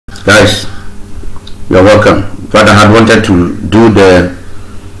Guys, you're welcome. But I had wanted to do the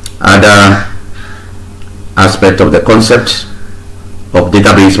other aspect of the concept of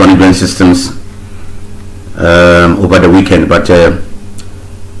database management systems over the weekend, but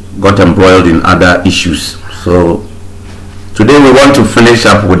got embroiled in other issues. So today we want to finish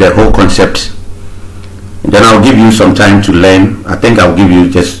up with the whole concept, and then I'll give you some time to learn. I think I'll give you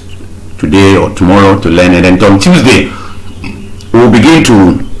just today or tomorrow to learn, and then on Tuesday we'll begin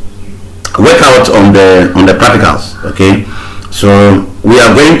to work out on the practicals. Okay, so we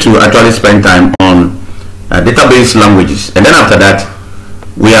are going to actually spend time on database languages, and then after that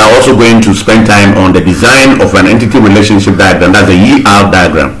we are also going to spend time on the design of an entity relationship diagram. That's a ER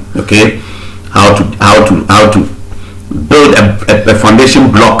diagram. Okay, how to build a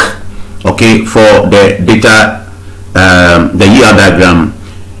foundation block, okay, for the data, the ER diagram,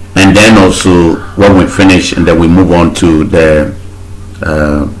 and then also when we finish, and then we move on to the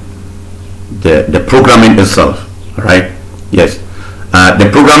programming itself. All right? Yes. The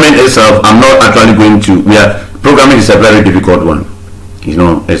programming itself, I'm not actually going to. Programming is a very difficult one. You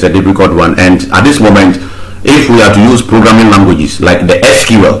know, it's a difficult one, and at this moment, if we are to use programming languages like the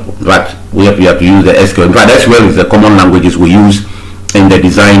SQL, right, we have to use the SQL. In fact, SQL is the common languages we use in the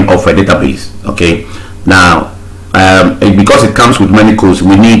design of a database. Okay. Now, because it comes with many courses,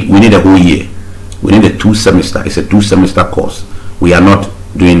 we need a whole year. We need a 2 semester. It's a 2 semester course. We are not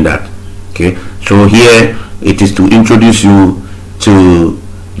doing that. Okay. So here it is to introduce you to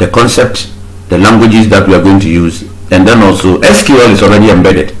the concept, the languages that we are going to use, and then also SQL is already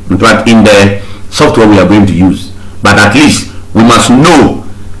embedded, in fact, in the software we are going to use. But at least we must know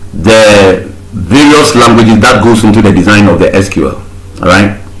the various languages that goes into the design of the SQL. All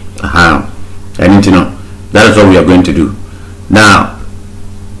right. I need to know. That is what we are going to do. Now,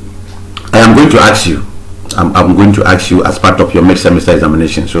 I am going to ask you. I'm going to ask you as part of your mid-semester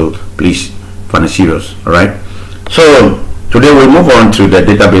examination. So please, find it serious. All right. So today we move on to the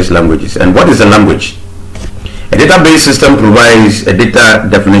database languages. And what is a language? A database system provides a data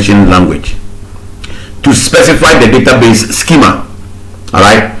definition language to specify the database schema. All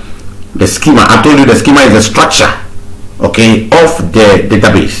right. The schema. I told you the schema is the structure, okay, of the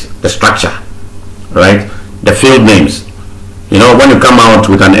database. The structure, right? The field names. You know, when you come out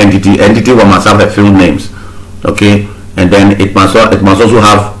with an entity must have the field names, okay, and then it must also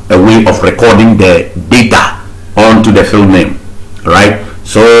have a way of recording the data onto the field name, right?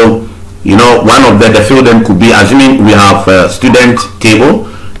 So, you know, one of the field name could be, assuming we have a student table,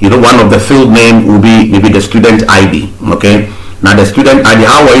 you know, one of the field name will be maybe the student ID. Okay, now the student ID,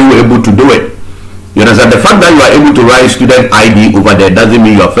 how are you able to do it? You understand? The fact that you are able to write student ID over there doesn't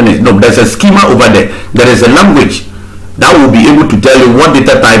mean you are finished. No, there's a schema over there. There is a language that will be able to tell you what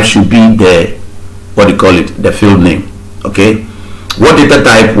data type should be the, what do you call it, the field name. Okay, what data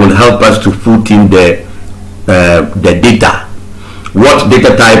type will help us to put in the data. What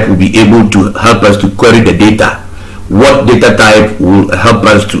data type will be able to help us to query the data? What data type will help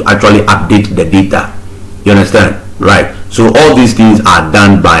us to actually update the data? You understand? Right. So all these things are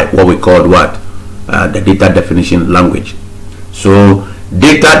done by what we call what? The data definition language. So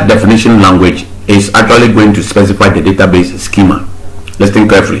data definition language is actually going to specify the database schema. Listen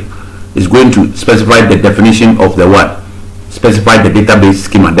carefully. It's going to specify the definition of the what? Specify the database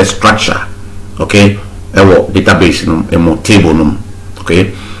schema, the structure. Okay. Database table,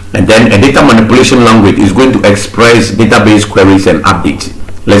 okay, and then a data manipulation language is going to express database queries and updates.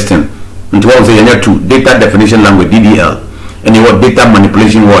 Listen, into what we say, to data definition language (DDL), and what data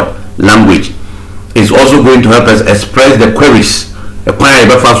manipulation language is also going to help us express the queries. A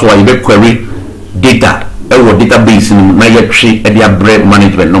query data, database in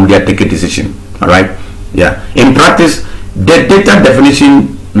management, take a decision. All right, yeah. In practice, the data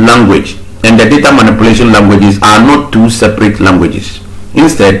definition language and the data manipulation languages are not two separate languages.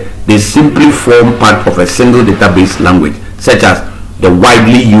 Instead, they simply form part of a single database language, such as the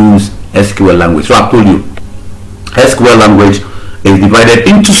widely used SQL language. So I've told you, SQL language is divided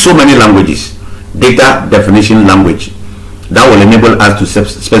into so many languages. Data definition language that will enable us to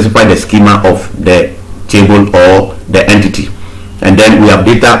specify the schema of the table or the entity. And then we have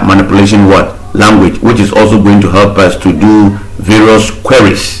data manipulation language, which is also going to help us to do various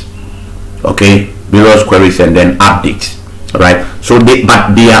queries. Okay, various queries and then updates. Right. So they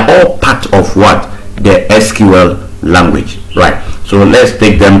are all part of what? The SQL language. Right. So let's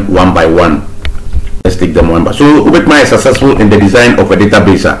take them one by one. So with my successful in the design of a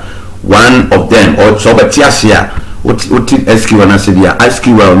database, one of them, or so Btceh, what SQL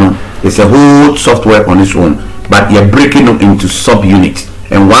SQL is a whole software on its own, but you're breaking it into subunits,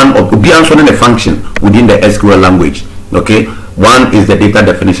 and one of the function within the SQL language. Okay, One is the data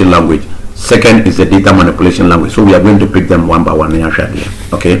definition language. Second is the data manipulation language. So we are going to pick them one by one.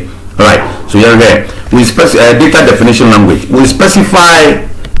 Okay. All right. So here we specify data definition language. We specify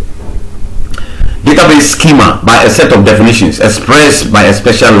database schema by a set of definitions expressed by a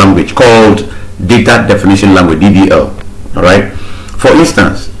special language called data definition language (DDL). All right. For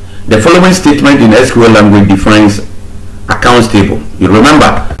instance, the following statement in SQL language defines accounts table. You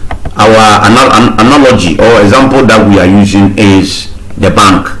remember our analogy or example that we are using is the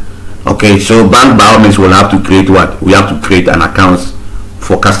bank. Okay, so bank by all means will have to create what? We have to create an account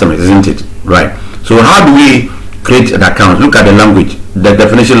for customers, isn't it? Right. So how do we create an account? Look at the language. The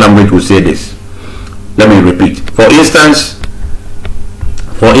definition language will say this. Let me repeat. For instance,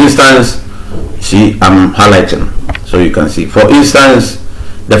 see, I'm highlighting so you can see. For instance,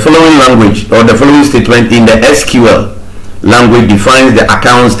 the following language or the following statement in the SQL language defines the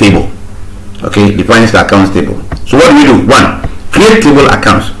accounts table. Okay, defines the accounts table. So what do we do? One, create table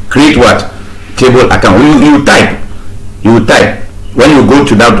accounts. Create what? Table account. You type when you go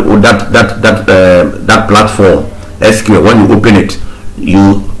to that platform SQL. When you open it,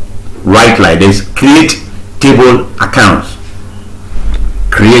 you write like this: create table accounts.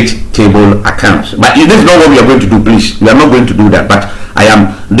 Create table accounts. But this is not what we are going to do. Please, we are not going to do that. But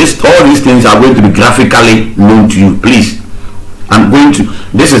all these things are going to be graphically known to you. Please, I'm going to.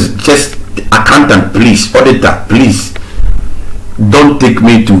 This is just accountant. Please, auditor. Please. Don't take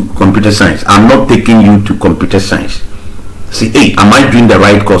me to computer science. I'm not taking you to computer science. See, hey, am I doing the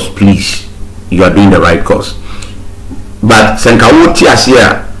right course? Please, you are doing the right course. But Senkawo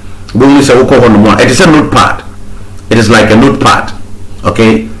Tiasia, it is a notepad. It is like a notepad.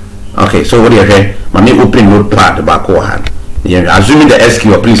 Okay, okay. So what do you say? Mami open notepad back hand. Yeah, assuming the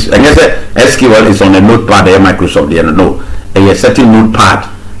SQL, please. And yes, SQL is on a notepad. Microsoft, no, a certain notepad.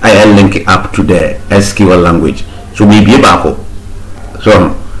 I link it up to the SQL language. So maybe back.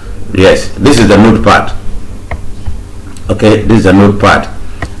 So yes, this is the notepad. Okay, this is a notepad.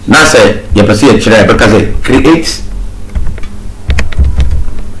 Now say you can see a chair because it creates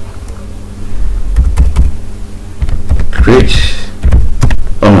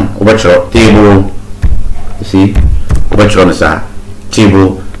table. You see, is a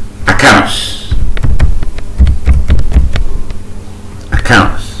table accounts.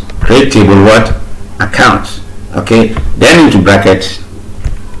 Accounts. Create table what? Accounts. Okay, then into brackets.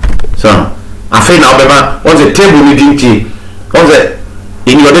 So I feel now on the table needing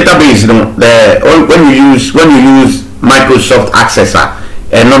in your database, you know, when you use Microsoft Access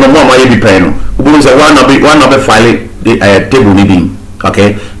and no more be paying one of the file the table needing.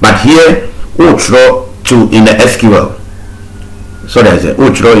 Okay, but here outro to in the SQL. So there's a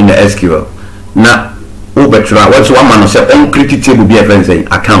outro in the SQL. Now what's one man say on create table be a friend saying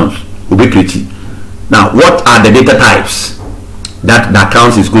accounts will be created. Now, what are the data types that the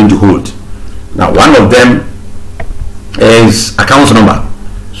accounts is going to hold? Now, one of them is accounts number.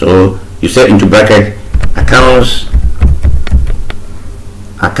 So you set into bracket accounts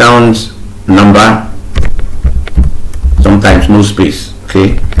number, sometimes no space.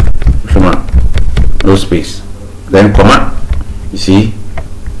 Okay, no space, then comma. You see,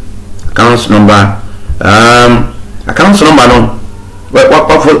 accounts number. Accounts number no.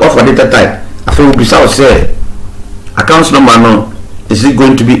 What for data type? I feel besides say accounts number no. Is it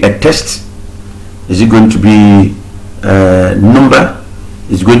going to be a text? Is it going to be number?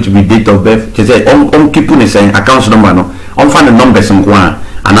 Is it going to be date of birth? They say on keep on saying accounts number no. On find the numbers in one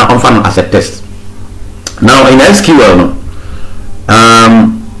and now on find as a text. Now in SQL no,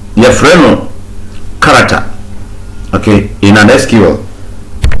 your friend no character. Okay, in an SQL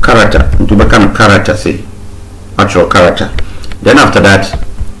character into become character say actual character. Then after that,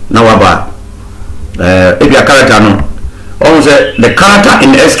 now about if your character no, almost the character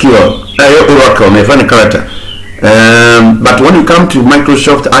in SQL, Oracle, my friend character. But when you come to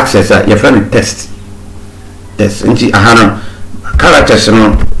Microsoft Access, your friend test. Into characters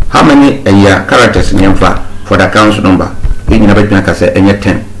no, how many characters in your for the account number? In your bet I say any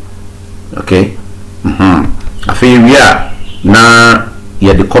 10. Okay. I feel we are now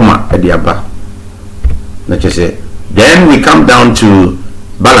yeah the comma at the above. Let's just say. Then we come down to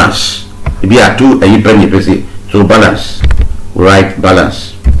balance. If you are two and you bring your so balance, right?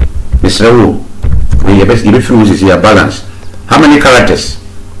 Balance. Mr. Wu, your best if you use your balance. How many characters?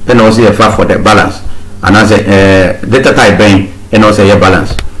 Then also a far for the balance. And as a data type being and also your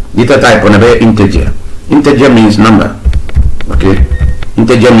balance. Data type on a very integer. Integer means number. Okay.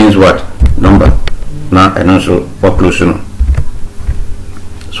 Integer means what? Number. Now and also what close to no.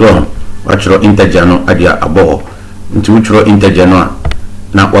 So what's your integer no idea above into which integer no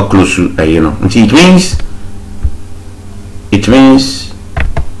now what close to you know. It it means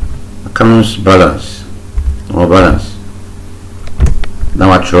accounts balance or balance. Now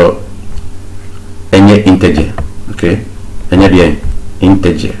I draw any integer. Okay, any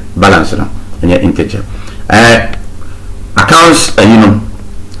integer balance now, any integer. Accounts, you know,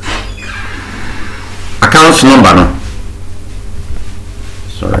 accounts number no.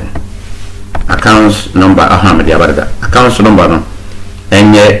 Sorry, accounts number. Accounts number no.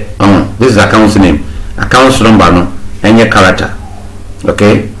 And this is accounts name. Accounts number no. And your character.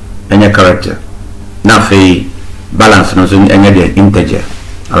 Okay, and your character. Now for balance no, so any the integer.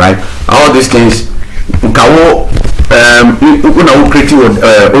 All right, all these things. Creating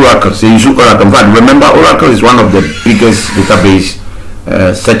Oracle. So you use Oracle. In fact, remember Oracle is one of the biggest database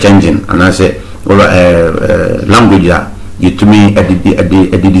search engine, and I say language that you to me at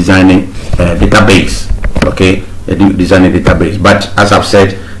the designing database. Okay, designing database. But as I've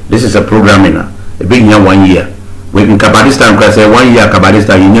said, this is a programming. A big year 1 year. We in Kabadistan, I say 1 year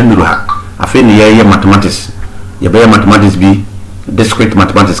Kabadistan. You know, I feel the mathematics. You better mathematics be discrete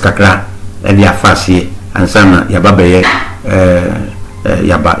mathematics kakra and the fast here. And sana yababe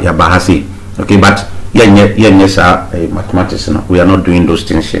yabahasi. Okay, but yes mathematics no, we are not doing those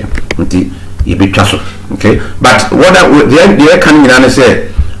things here. Okay, but what the coming in and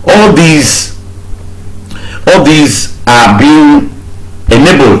say all these are being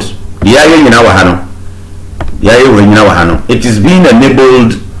enabled. It is being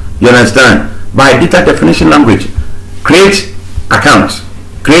enabled, you understand, by data definition language. Create accounts,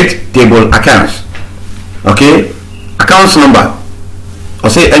 create table accounts. Okay, accounts number or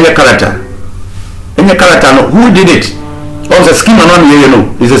say any character no, who did it? Also schema no here, you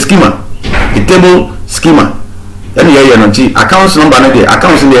know, is a schema, a table schema. Any here, you know, accounts number no there,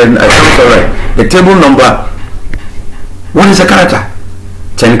 accounts in the accounts, alright. The table number, what is a character?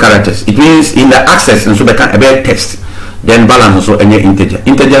 10 characters. It means in the access and so they can about text, then balance also any integer.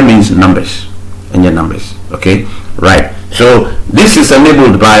 Integer means numbers, any numbers. Okay, right. So this is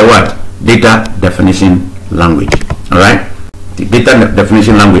enabled by what? Data definition language. All right, the data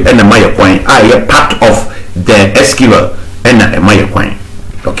definition language and the Maya coin are part of the SQL and the Maya coin.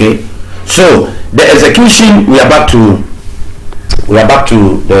 Okay, so the execution we are back to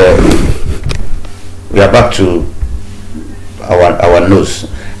our notes.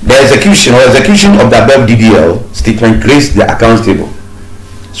 The execution of the above DDL statement creates the accounts table.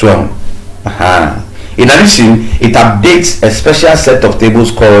 So in addition, it updates a special set of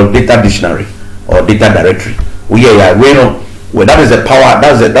tables called data dictionary or data directory. That is the power.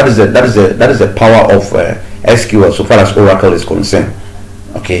 That is the power of SQL so far as Oracle is concerned.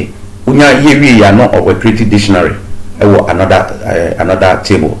 Okay, we are not of a created dictionary or another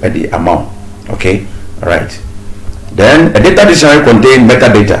table at the amount. Okay, all right. Then a data dictionary contains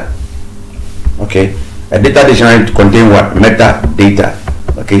metadata. Okay, a data dictionary contains what? Metadata.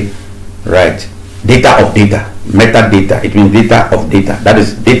 Okay, right. Data of data, metadata. It means data of data. That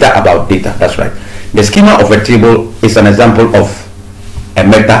is data about data. That's right. The schema of a table is an example of a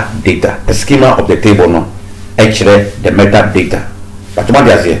metadata. The schema of the table, no, actually the metadata. But what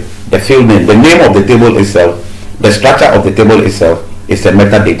is here? The field name, the name of the table itself, the structure of the table itself is the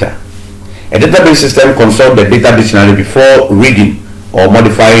metadata. A database system consults the data dictionary before reading or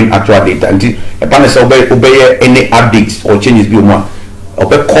modifying actual data. Until a panel obey any updates or changes be more.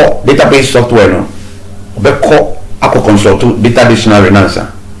 Call database software no. Call consult to data dictionary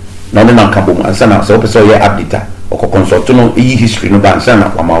answer. Now no kabum answer now. So person here update or consult to no history no answer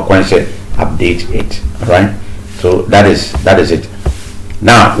now. Update it. Right. So that is it.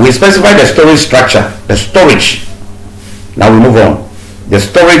 Now we specify the storage structure. The storage. Now we move on. The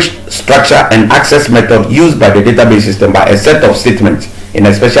storage structure and access method used by the database system by a set of statements in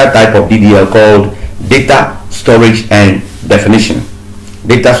a special type of DDL called data storage and definition.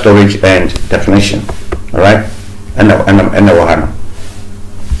 Data storage and definition. All right, and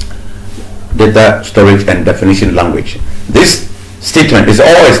data storage and definition language. This statement is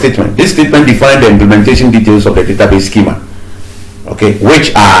all a statement. This statement defines the implementation details of the database schema. Okay,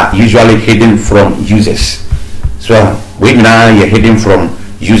 which are usually hidden from users. So we now you're hidden from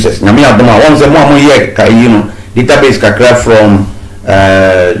users. Now me have once more database kakra from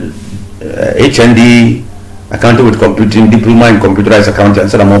HND accounting with computing diploma in computerized accounting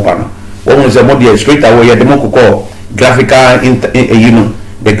and so on. One was a model straight away. The more call graphical,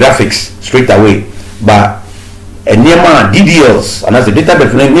 the graphics straight away. But a Nema DDLs and as the data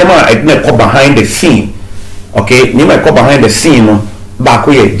definition Nema behind the scene. Okay, Nema behind the scene back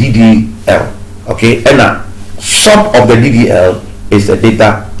where DDL. Okay, and sub of the DDL is the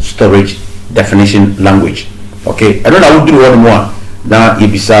data storage definition language. Okay, and then I will do one more. Now you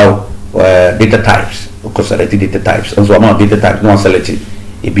data types. because select data types, and so amount data types no select it.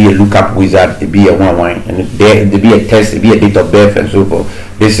 It be a lookup wizard, it be a one, and there be a test, it be a date of birth, and so forth.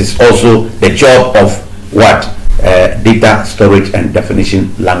 This is also the job of what data storage and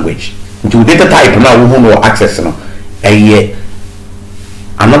definition language. Into data type now we want to access now.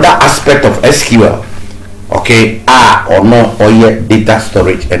 Another aspect of SQL, okay, or no, or data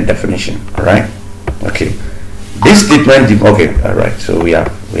storage and definition. All right, okay. This statement, okay, all right. So we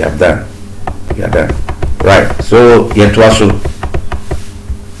have done, right? So yet also.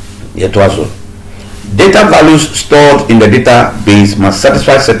 Data values stored in the database must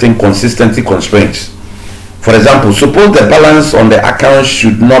satisfy certain consistency constraints. For example, suppose the balance on the account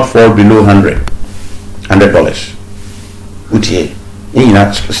should not fall below $100.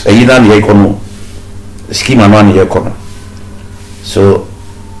 So,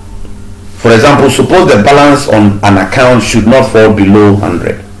 for example, suppose the balance on an account should not fall below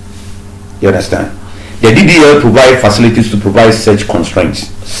 100. You understand? The DDL provide facilities to provide such constraints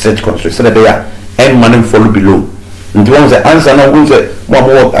so that they are and money fall below. And the ones that answer now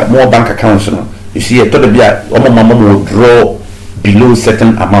more bank accounts, you see, will draw below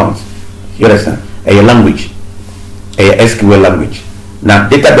certain amounts. You understand? A language, a SQL language. Now,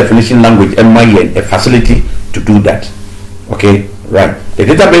 data definition language, a facility to do that. Okay, right. The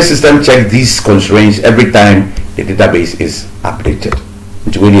database system checks these constraints every time the database is updated.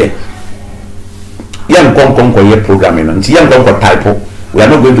 Programming and typo. We are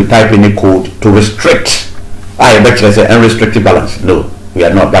not going to type any code to restrict unrestricted balance. No, we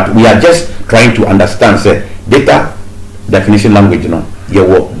are not. But we are just trying to understand say data definition language,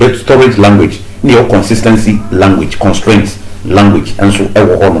 your data storage language, your consistency language, constraints language, and so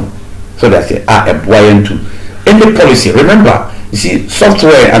so that's a buoyant to any policy. Remember, you see,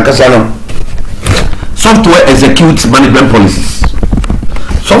 software and software executes management policies.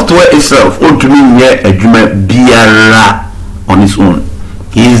 Software itself on its own.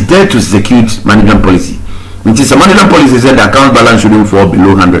 He is there to execute management policy. Which is a management policy said the account balance shouldn't fall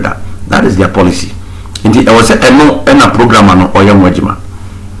below 100. That is their policy. Indeed, I was a programmer or young wajima.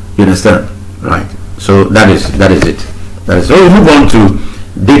 You understand? Right. So that is it. So we move on to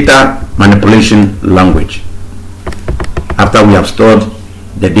data manipulation language. After we have stored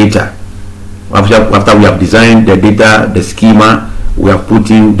the data, after we have designed the data, the schema, we have put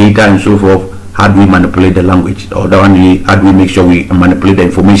in data and so forth. How do we manipulate the language, or how do we make sure we manipulate the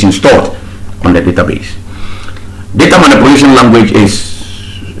information stored on the database? Data manipulation language is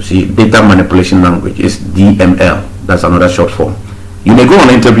DML. That's another short form. You may go on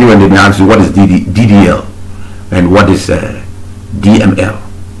an interview and they may ask you what is DDL and what is DML.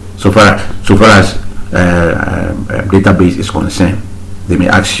 So far as database is concerned, they may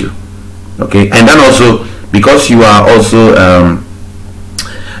ask you. Okay, and then also because you are also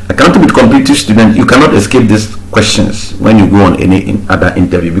accounting with computer student, you cannot escape these questions when you go on any other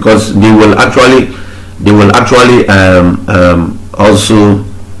interview, because they will actually also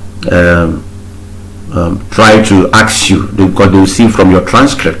try to ask you, because they will see from your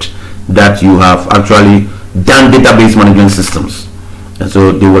transcript that you have actually done database management systems, and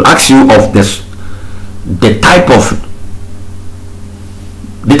so they will ask you of the type of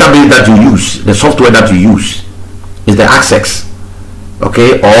database that you use, the software that you use. Is the Access,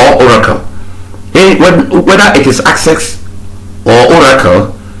 okay, or Oracle? Whether it is Access or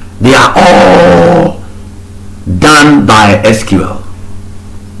Oracle, they are all done by SQL.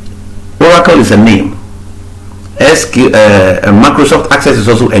 Oracle is a name. Microsoft Access is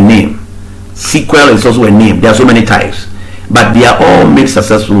also a name. SQL is also a name. There are so many types, but they are all made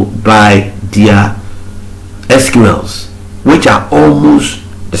successful by their SQLs, which are almost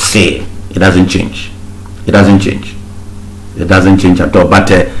the same. It doesn't change. It doesn't change at all.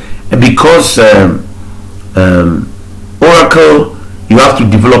 But because Oracle, you have to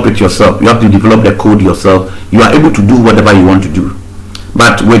develop it yourself. You have to develop the code yourself. You are able to do whatever you want to do.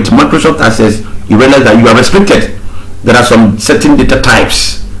 But with Microsoft Access, you realize that you are restricted. There are some certain data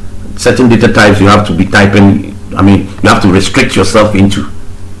types. You have to be typing. I mean, you have to restrict yourself into.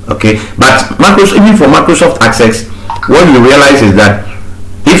 Okay, but even for Microsoft Access, what you realize is that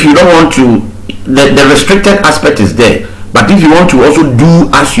if you don't want to, the restricted aspect is there. But if you want to also do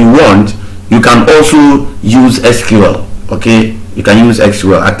as you want, you can also use SQL. Okay, you can use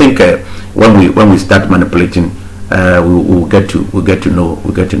SQL. I think when we start manipulating, we'll get to know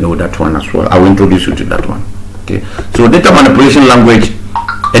that one as well. I will introduce you to that one. Okay, so data manipulation language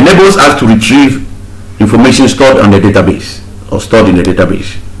enables us to retrieve information stored on the database or stored in the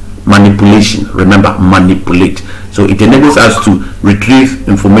database. Manipulation, remember, manipulate. So it enables us to retrieve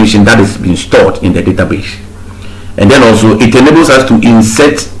information that is being stored in the database, and then also it enables us to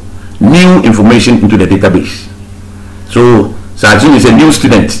insert new information into the database. So assume it's a new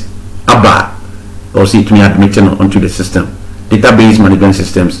student, ABBA, or see to me admitting onto the system. Database management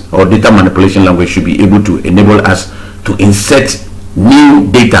systems or data manipulation language should be able to enable us to insert new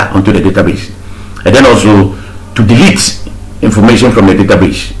data onto the database, and then also to delete information from the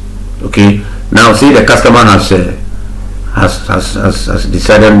database. Okay, now say the customer has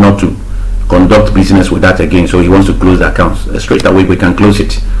decided not to conduct business with that again, so he wants to close the accounts. Straight away we can close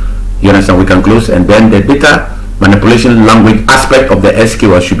it. You understand? We can close, and then the data manipulation language aspect of the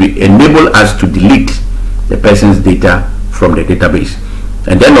SQL should be enable us to delete the person's data from the database.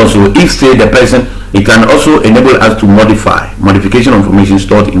 And then also, if say the person, it can also enable us to modify modification information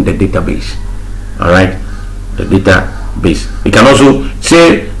stored in the database. All right, the database. It can also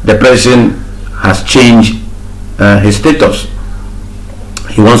say the person has changed his status.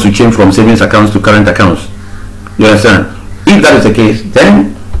 He wants to change from savings accounts to current accounts. You understand? If that is the case,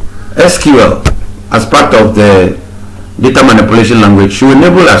 then SQL as part of the data manipulation language should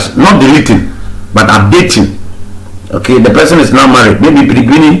enable us not deleting but updating. Okay, the person is now married. Maybe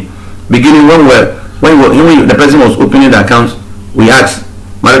beginning when the person was opening the accounts, we asked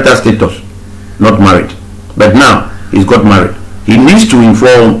marital status, not married. But now he's got married. He needs to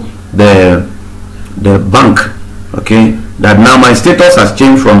inform the bank, okay, that now my status has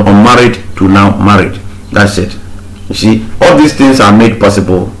changed from unmarried to now married. That's it. You see, all these things are made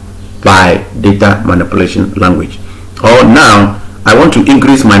possible by data manipulation language. Or now I want to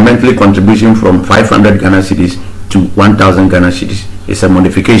increase my monthly contribution from 500 Ghana cedis to 1000 Ghana cedis. It's a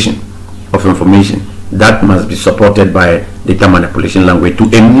modification of information that must be supported by data manipulation language to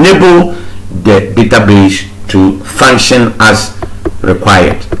enable the database to function as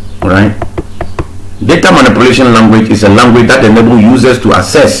required. All right. Data manipulation language is a language that enables users to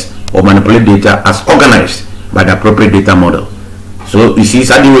access or manipulate data as organized by the appropriate data model. So you see,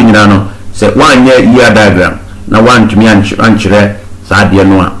 sadi we nyina no say one year diagram na one to me anchire sadi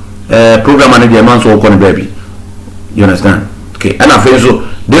no program and the man so ko baby. You understand? Okay, and so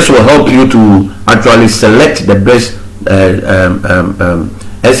this will help you to actually select the best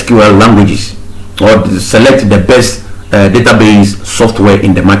SQL languages or select the best database software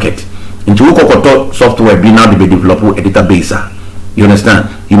in the market. Into Ukokoto software be now to be developed a database. You understand?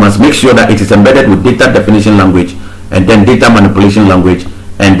 You must make sure that it is embedded with data definition language and then data manipulation language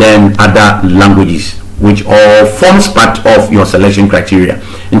and then other languages which all forms part of your selection criteria.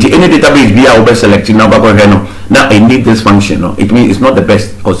 Into any database be able selecting now I need this function. It means it's not the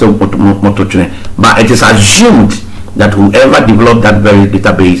best also but it is assumed that whoever developed that very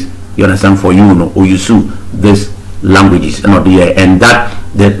database, you understand, for you or you sue this languages and that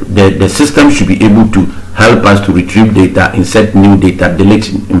the system should be able to help us to retrieve data, insert new data, delete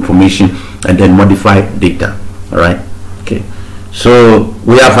information, and then modify data. All right. Okay. So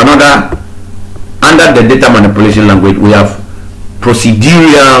we have another under the data manipulation language. We have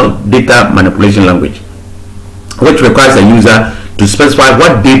procedural data manipulation language, which requires a user to specify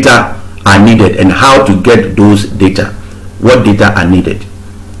what data are needed and how to get those data. What data are needed?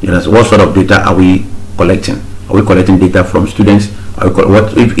 You know, what sort of data are we collecting? Are we collecting data from students?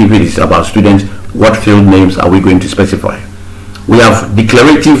 What if it is about students? What field names are we going to specify? We have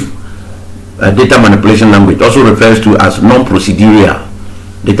declarative data manipulation language, also refers to as non-procedural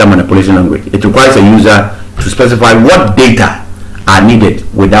data manipulation language. It requires a user to specify what data are needed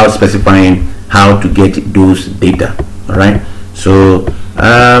without specifying how to get those data. All right. So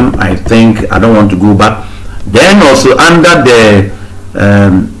I think I don't want to go back. Then also under the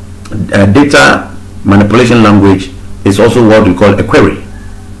data manipulation language is also what we call a query.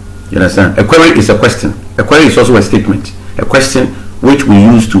 You understand? A query is a question. A query is also a statement, a question which we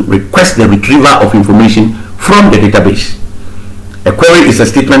use to request the retrieval of information from the database. A query is a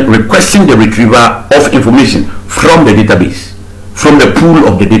statement requesting the retrieval of information from the database, from the pool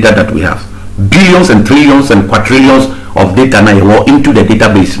of the data that we have. Billions and trillions and quadrillions of data now into the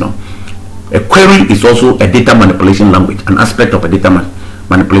database now. A query is also a data manipulation language, an aspect of a data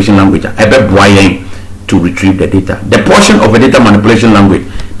manipulation language, to retrieve the data. The portion of a data manipulation language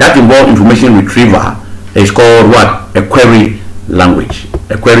that involves information retrieval is called what? A query language.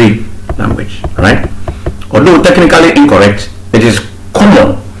 A query language, right? Although technically incorrect, it is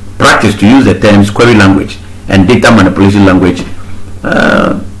common practice to use the terms query language and data manipulation language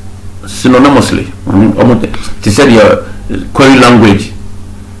synonymously. To say your query language,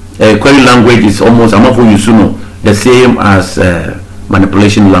 query language is almost the same as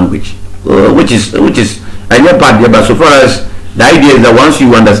manipulation language, which is and your part there. But so far as the idea is that once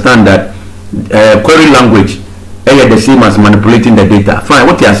you understand that query language the same as manipulating the data. Fine,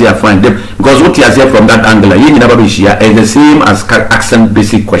 what you say, fine. Because what you say from that angle, you never be share is the same as asking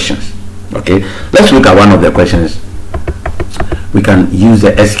basic questions. Okay, let's look at one of the questions we can use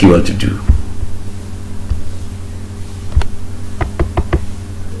the SQL to do.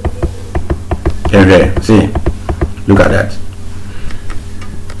 Okay, see, look at that.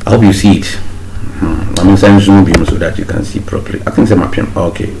 I hope you see it. I'm going to zoom in so that you can see properly. I think it's my pen.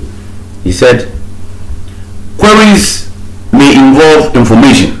 Okay. He said, queries may involve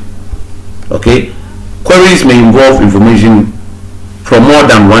information. Okay. Queries may involve information from more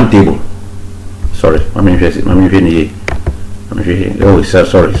than one table. Sorry. Oh,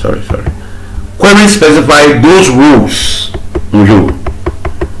 sorry. Queries specify those rules.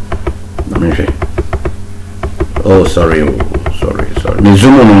 Oh, sorry.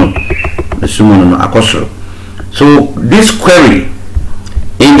 So this query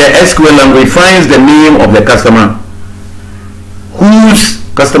in the SQL language finds the name of the customer whose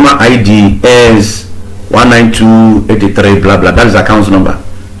customer ID is 19283 blah blah. That is account number.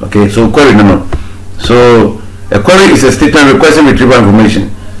 Okay, so query So a query is a statement requesting retrieval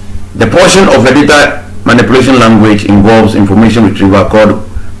information. The portion of the data manipulation language involves information retrieval called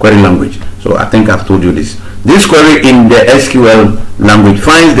query language. So I think I've told you this. This query in the SQL language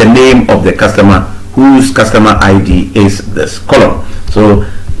finds the name of the customer whose customer ID is this column. So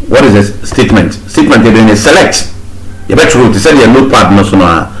what is this statement? Statement is a select. You better to say your notepad no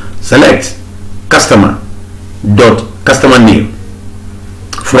select customer dot customer name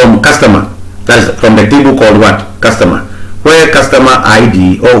from customer. That is from the table called what? Customer. Where customer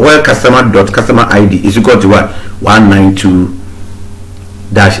ID or where customer dot customer ID is equal to what?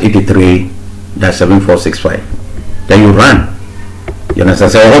 192-83-7465. Then you run. You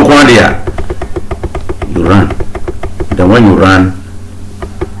understand? So you run. Then when you run,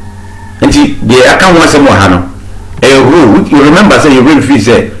 and the account wants some more a row. You remember, say you really feel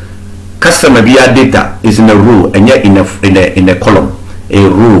say customer via data is in a row and yet in a column, a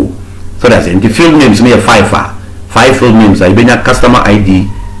row. So that's it. The field names near five field names. I bring a customer ID,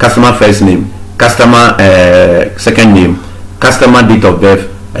 customer first name, customer second name, customer date of birth,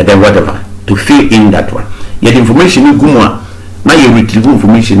 and then whatever to fill in that one. Yet information you go now you retrieve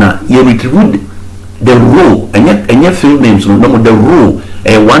information now you retrieve the row and yet field names no the row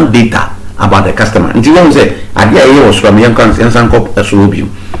one data about the customer. And you don't say idea here was from young cans and some cop as you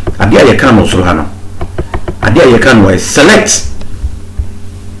idea you can also hano idea you can was select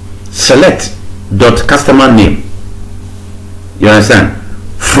dot customer name. You understand?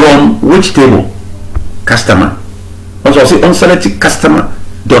 From which table? Customer. Also say unselect customer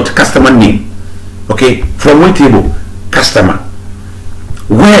dot customer name. Okay, from which table? Customer.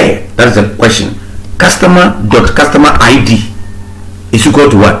 Where? That is the question. Customer dot customer ID is equal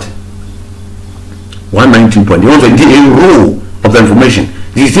to what? 192. You want to a row of the information.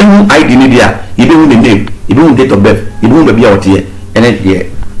 The same ID media, you don't the name, you don't date of birth, you don't be out here, and then yeah,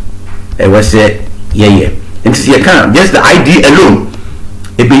 I was say yeah. And see you can't just the ID alone.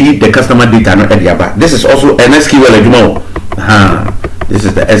 It be the customer data not at back. This is also an SQL agreement. This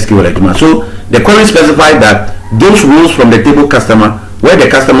is the SQL agreement. So the query specifies that those rules from the table customer where the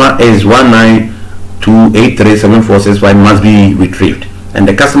customer is 192837465 must be retrieved, and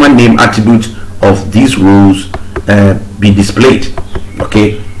the customer name attribute of these rules be displayed.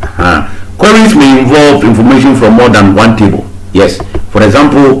 Okay. Queries may involve information from more than one table. Yes. For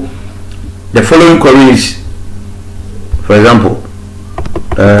example, the following queries. For example,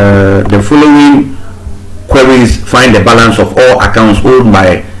 the following queries find the balance of all accounts owned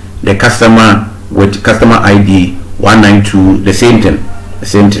by the customer with customer ID 192. The same thing.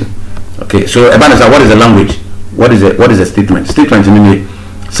 Okay. So Ebanesa, what is the language? What is a statement? Statement means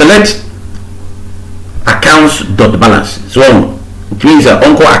select accounts dot balance. So it means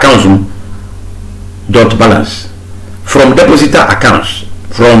uncle accounts dot balance from depositor accounts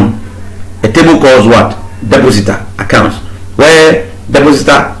from a table called what? Depositor accounts, where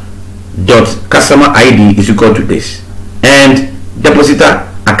depositor dot customer ID is equal to this, and depositor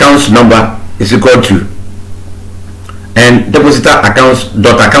accounts number is equal to, and depositor accounts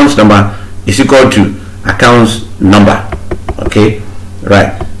dot accounts number is equal to accounts number. Okay,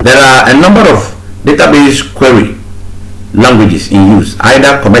 right. There are a number of database query languages in use,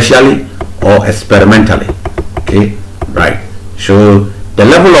 either commercially or experimentally. Okay, right. So the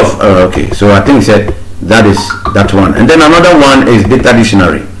level of okay, so I think said that is that one, and then another one is data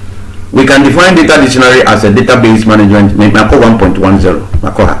dictionary. We can define data dictionary as a database management. Mako 1.10.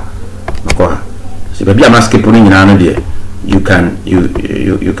 Makoha. So maybe I'm asking putting in another there. You can leave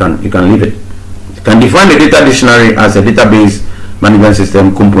it. You can define the data dictionary as a database management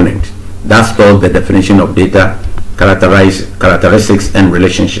system component that stores the definition of data characteristics and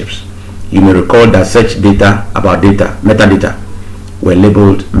relationships. You may recall that such data about data, metadata, were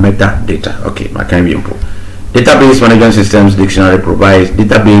labeled metadata. Okay, I can improve. Database management systems dictionary provides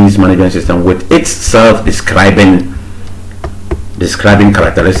database management system with its self-describing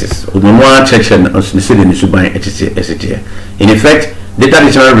characteristics. In effect, data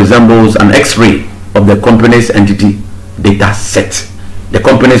dictionary resembles an X-ray of the company's entity data set. The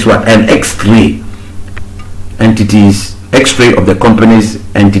company's what? An X-ray entities, X-ray of the company's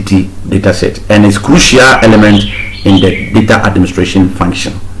entity data set, and is crucial element in the data administration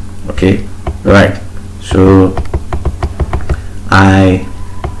function. Okay, right. So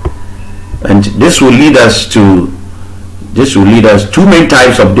this will lead us to two main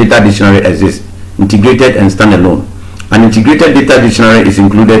types of data dictionary exist: integrated and standalone. An integrated data dictionary is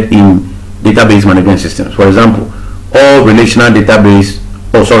included in database management systems. For example, all database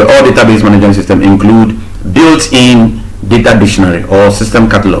management systems include built-in data dictionary or system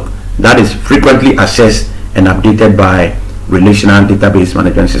catalog that is frequently accessed and updated by relational database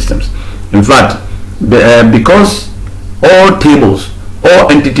management systems. In fact, because all tables,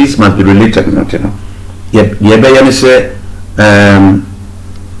 all entities must be related, all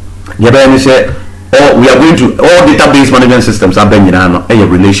database management systems are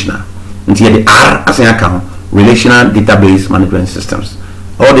relational. The R as an account, relational database management systems.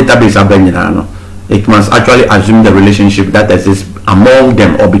 All database are it must actually assume the relationship that exists among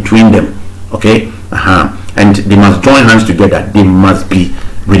them or between them. Okay, and they must join hands together. They must be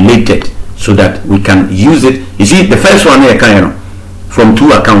related so that we can use it. You see, the first one here from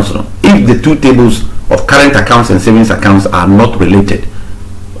two accounts. If the two tables of current accounts and savings accounts are not related,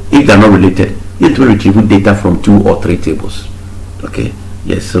 if they are not related, it will retrieve data from 2 or 3 tables. Okay,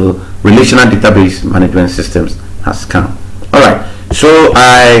 yes. So relational database management systems has come. All right. So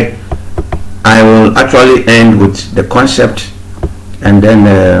I will actually end with the concept, and then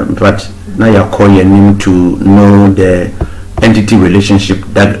but now you're calling to know the entity relationship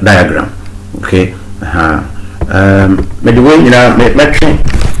diagram. Okay. But the way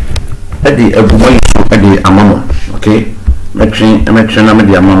okay,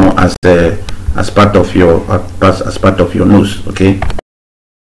 as part of your nose. Okay.